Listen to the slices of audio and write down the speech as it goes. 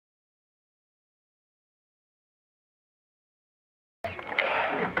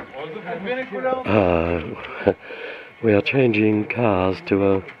We are changing cars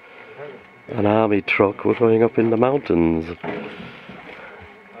to an army truck. We're going up in the mountains.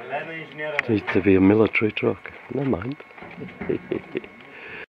 It needs to be a military truck. Never mind.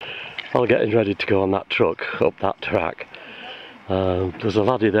 All getting ready to go on that truck, up that track. There's a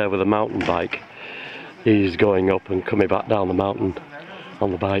laddie there with a mountain bike. He's going up and coming back down the mountain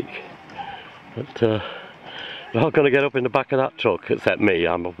on the bike. But we're all going to get up in the back of that truck, except me.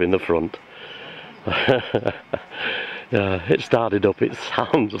 I'm up in the front. Yeah, it started up. It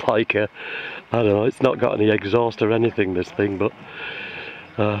sounds like I don't know, it's not got any exhaust or anything, this thing, but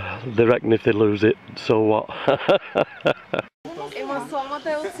they reckon if they lose it, so what?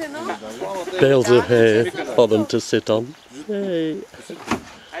 Bales of hay for them to sit on. Hey.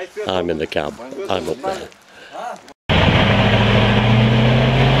 I'm in the cab. I'm up there.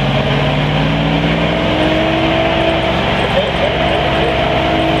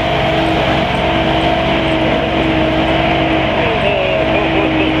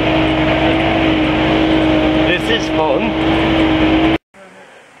 This is fun.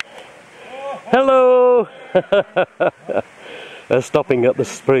 Hello! They're stopping at the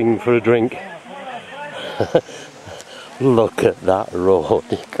spring for a drink. Look at that road.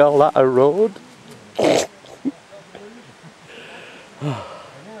 You call that a road?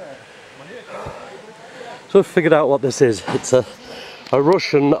 So I've figured out what this is. It's a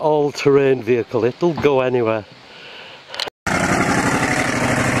Russian all-terrain vehicle. It'll go anywhere.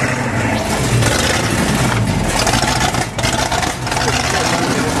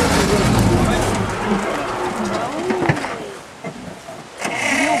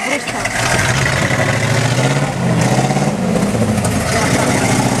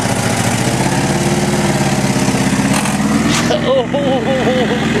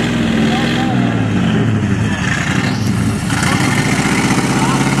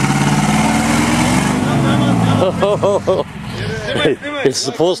 It's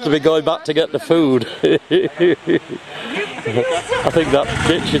supposed to be going back to get the food. I think that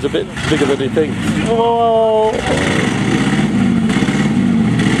ditch is a bit bigger than he thinks. Oh,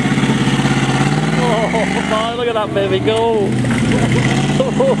 oh, look at that baby go!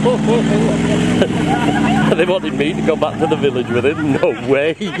 They wanted me to go back to the village with him. No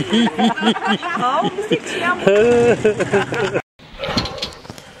way!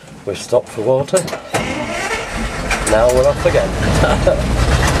 We've stopped for water. Now we're off again.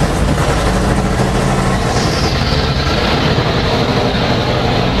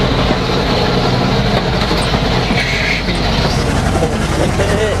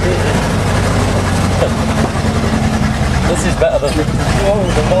 This is better than the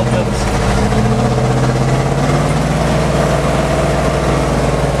mountains.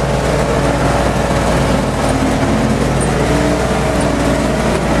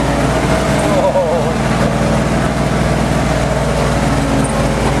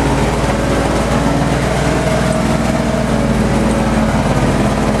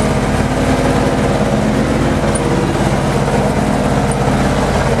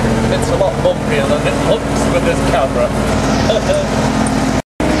 It's a lot bumpier than it looks with this camera.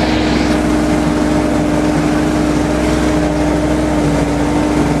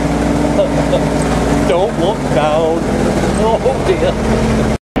 Don't look down. Oh dear.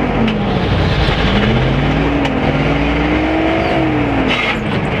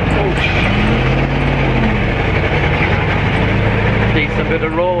 Decent bit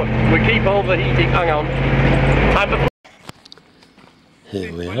of road. We keep overheating. Hang on.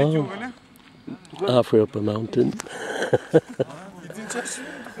 Here we are, halfway up a mountain.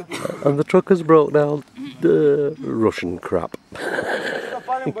 And the truck has broke down. Russian crap.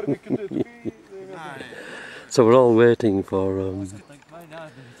 So we're all waiting for, I'm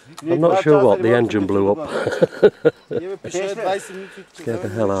not sure what, the engine blew up. Scared the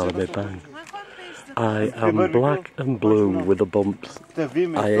hell out of me, bang. I am black and blue with the bumps.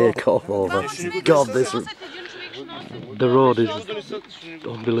 I ache all over. God, this... The road is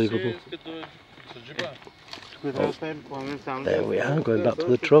unbelievable. Oh, there we are, going back to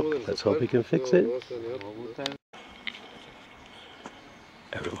the truck. Let's hope he can fix it.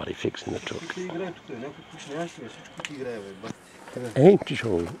 Everybody fixing the truck.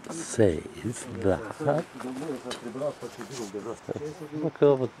 Angel says that. Look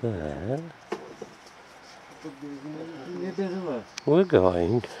over there. We're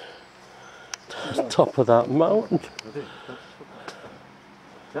going to the top of that mountain.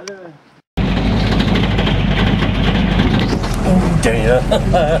 Oh dear.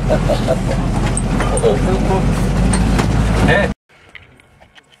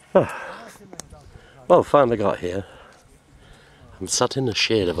 Well, finally got here. I'm sat in the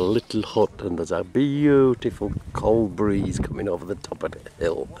shade of a little hut and there's a beautiful cold breeze coming over the top of the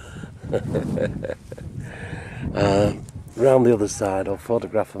hill. Round the other side, I'll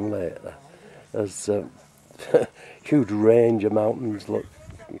photograph them later. There's a huge range of mountains, look.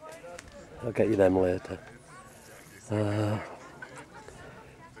 I'll get you them later.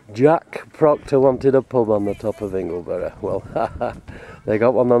 Jack Proctor wanted a pub on the top of Ingleborough. Well, they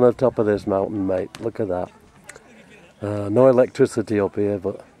got one on the top of this mountain, mate. Look at that. No electricity up here,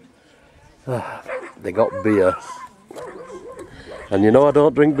 but they got beer. And you know I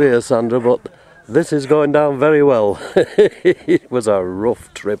don't drink beer, Sandra, but this is going down very well. It was a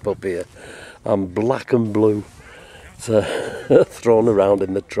rough trip up here. I'm black and blue. So thrown around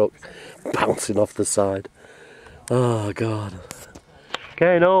in the truck, bouncing off the side. Oh, God.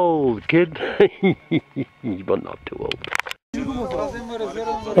 Getting old, kid. But not too old.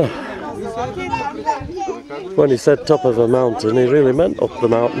 When he said top of a mountain, he really meant up the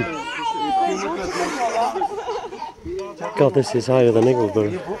mountain. God, this is higher than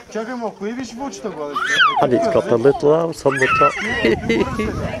Ingleborough. And it's got a little house on the top.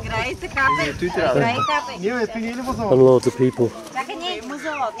 And loads of people.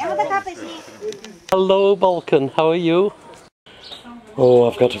 Hello, Balkan, how are you? Oh,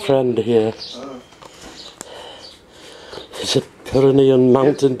 I've got a friend here. It's a Pyrenean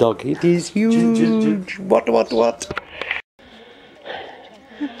mountain dog. It is huge. What?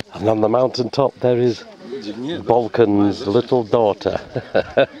 And on the mountain top there is Balkan's little daughter.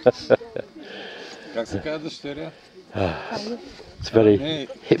 It's very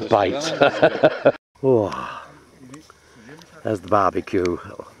hip bite. Oh, there's the barbecue.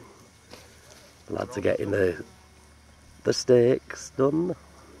 Lads are getting the steaks done.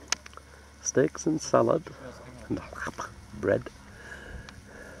 Steaks and salad and bread.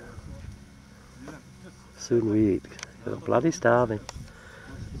 Soon we eat. I'm bloody starving.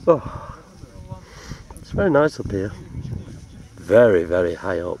 Oh, it's very nice up here. Very, very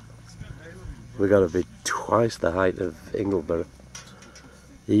high up. We've got to be twice the height of Ingleborough.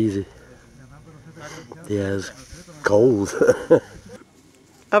 Easy. The air's cold.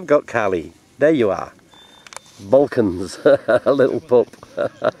 I've got Callie. There you are. Balkans, a little pup.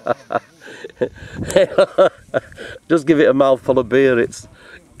 Just give it a mouthful of beer, it's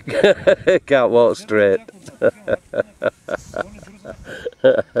can't walk straight.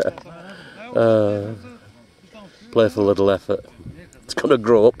 Playful little effort. It's going to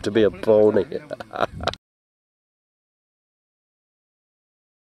grow up to be a pony.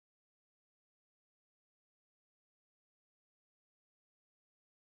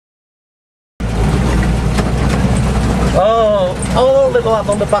 Oh, little lad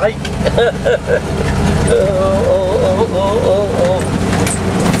on the bike.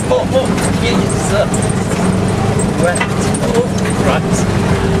 Oh, jeez. Wet. Oh, right.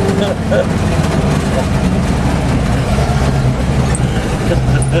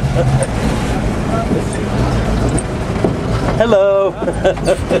 Hello.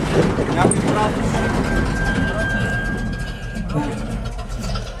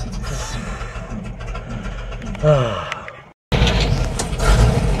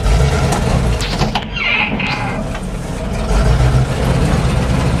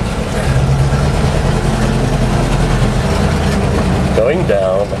 Going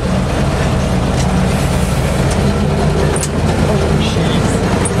down. Oh, jeez.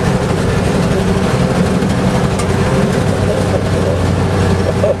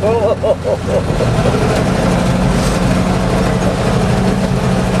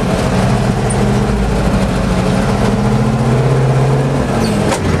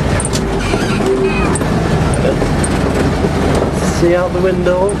 See out the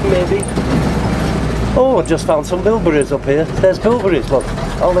window, maybe. Oh, I just found some bilberries up here. There's bilberries, look,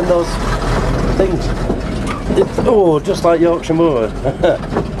 all in those things. Oh, just like Yorkshire Moor.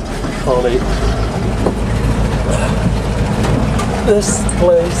 Only this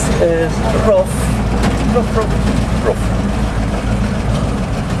place is rough.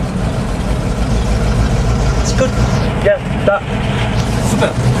 It's good. Yeah, that.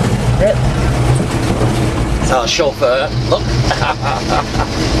 Yeah. It's our chauffeur, look.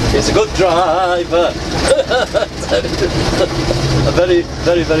 He's a good driver. A very,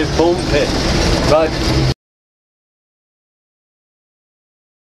 very, very bumpy. Right.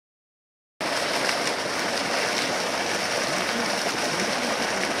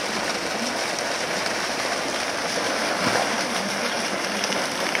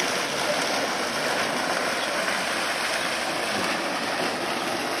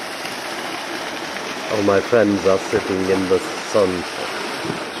 All my friends are sitting in the sun.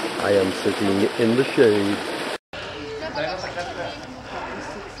 I am sitting in the shade.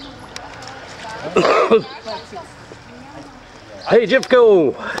 Hey,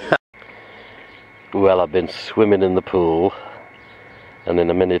 Jivko! Well, I've been swimming in the pool, and in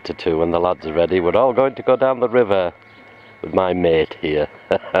a minute or two, when the lads are ready, we're all going to go down the river with my mate here,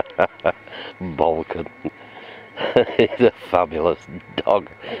 Balkan. He's a fabulous dog.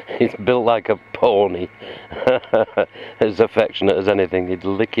 He's built like a pony. As affectionate as anything, he'd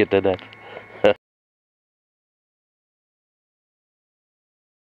lick you to death.